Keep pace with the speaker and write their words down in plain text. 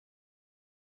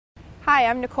Hi,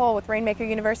 I'm Nicole with Rainmaker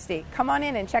University. Come on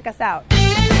in and check us out.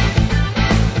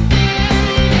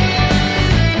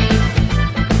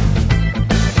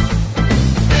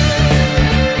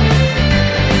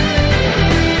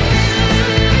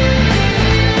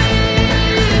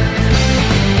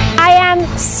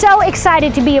 So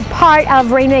excited to be a part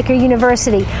of Rainmaker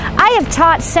University. I have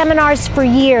taught seminars for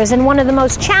years, and one of the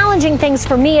most challenging things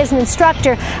for me as an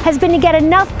instructor has been to get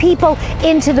enough people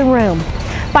into the room.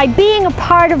 By being a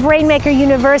part of Rainmaker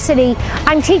University,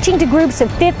 I'm teaching to groups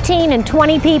of 15 and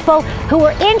 20 people who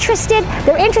are interested.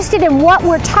 They're interested in what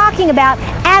we're talking about,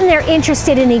 and they're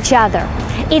interested in each other.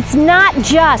 It's not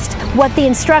just what the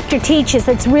instructor teaches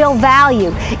that's real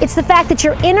value. It's the fact that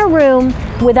you're in a room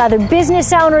with other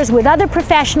business owners, with other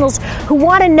professionals who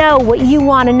want to know what you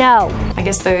want to know. I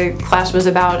guess the class was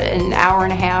about an hour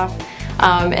and a half.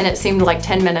 And it seemed like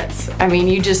 10 minutes. I mean,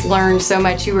 you just learned so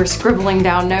much. You were scribbling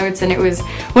down notes, and it was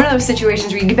one of those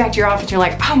situations where you get back to your office and you're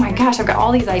like, oh my gosh, I've got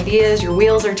all these ideas, your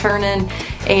wheels are turning,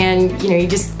 and you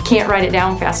just can't write it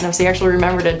down fast enough so you actually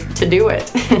remember to do it.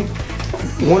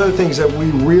 One of the things that we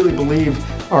really believe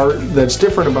that's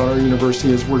different about our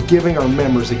university is we're giving our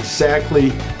members exactly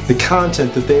the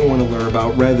content that they want to learn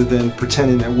about, rather than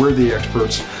pretending that we're the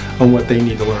experts on what they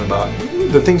need to learn about.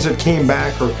 The things that came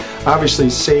back are obviously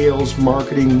sales,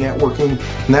 marketing, networking,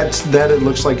 and that it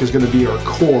looks like is going to be our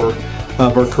core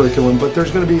of our curriculum. But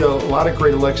there's going to be a lot of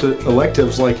great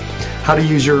electives like how to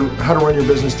run your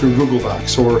business through Google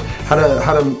Docs, or how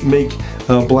to make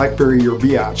BlackBerry your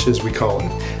biatch, as we call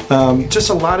it. Just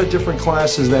a lot of different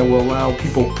classes that will allow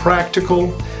people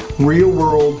practical,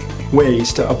 real-world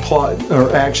ways to apply,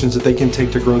 or actions that they can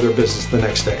take to grow their business the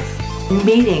next day.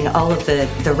 Meeting all of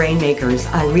the Rainmakers,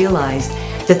 I realized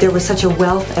that there was such a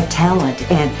wealth of talent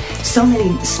and so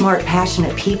many smart,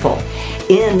 passionate people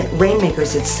in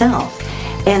Rainmakers itself,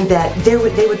 and that they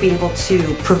would be able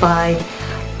to provide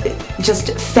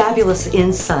just fabulous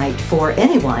insight for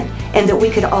anyone, and that we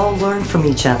could all learn from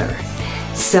each other.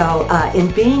 So in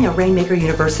being a Rainmaker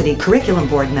University Curriculum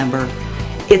Board member,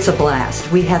 it's a blast.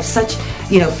 We have such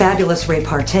fabulous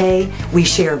repartee. We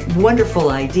share wonderful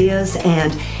ideas,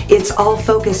 and it's all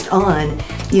focused on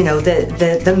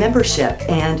the membership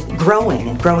and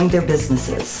growing their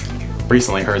businesses.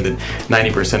 Recently heard that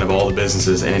 90% of all the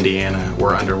businesses in Indiana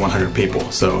were under 100 people,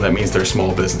 so that means they're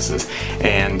small businesses.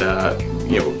 And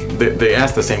they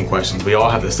ask the same questions. We all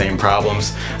have the same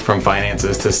problems, from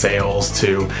finances to sales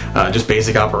to just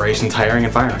basic operations, hiring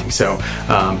and firing. So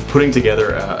putting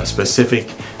together a specific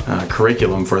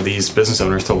curriculum for these business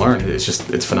owners to learn,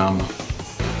 it's phenomenal.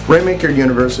 Rainmaker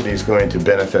University is going to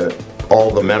benefit all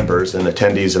the members and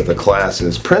attendees of the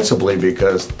classes, principally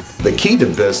because the key to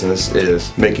business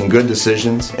is making good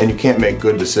decisions, and you can't make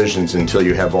good decisions until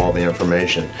you have all the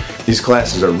information. These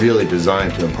classes are really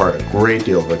designed to impart a great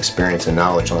deal of experience and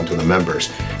knowledge onto the members.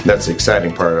 And that's the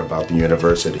exciting part about the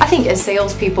university. I think as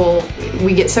salespeople,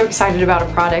 we get so excited about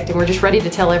a product and we're just ready to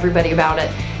tell everybody about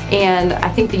it. And I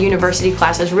think the university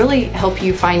classes really help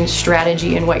you find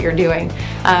strategy in what you're doing.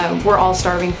 We're all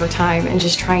starving for time and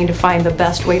just trying to find the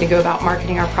best way to go about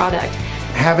marketing our product.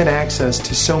 Having access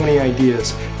to so many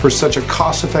ideas for such a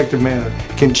cost-effective manner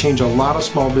can change a lot of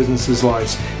small businesses'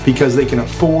 lives, because they can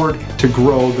afford to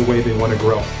grow the way they want to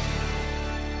grow.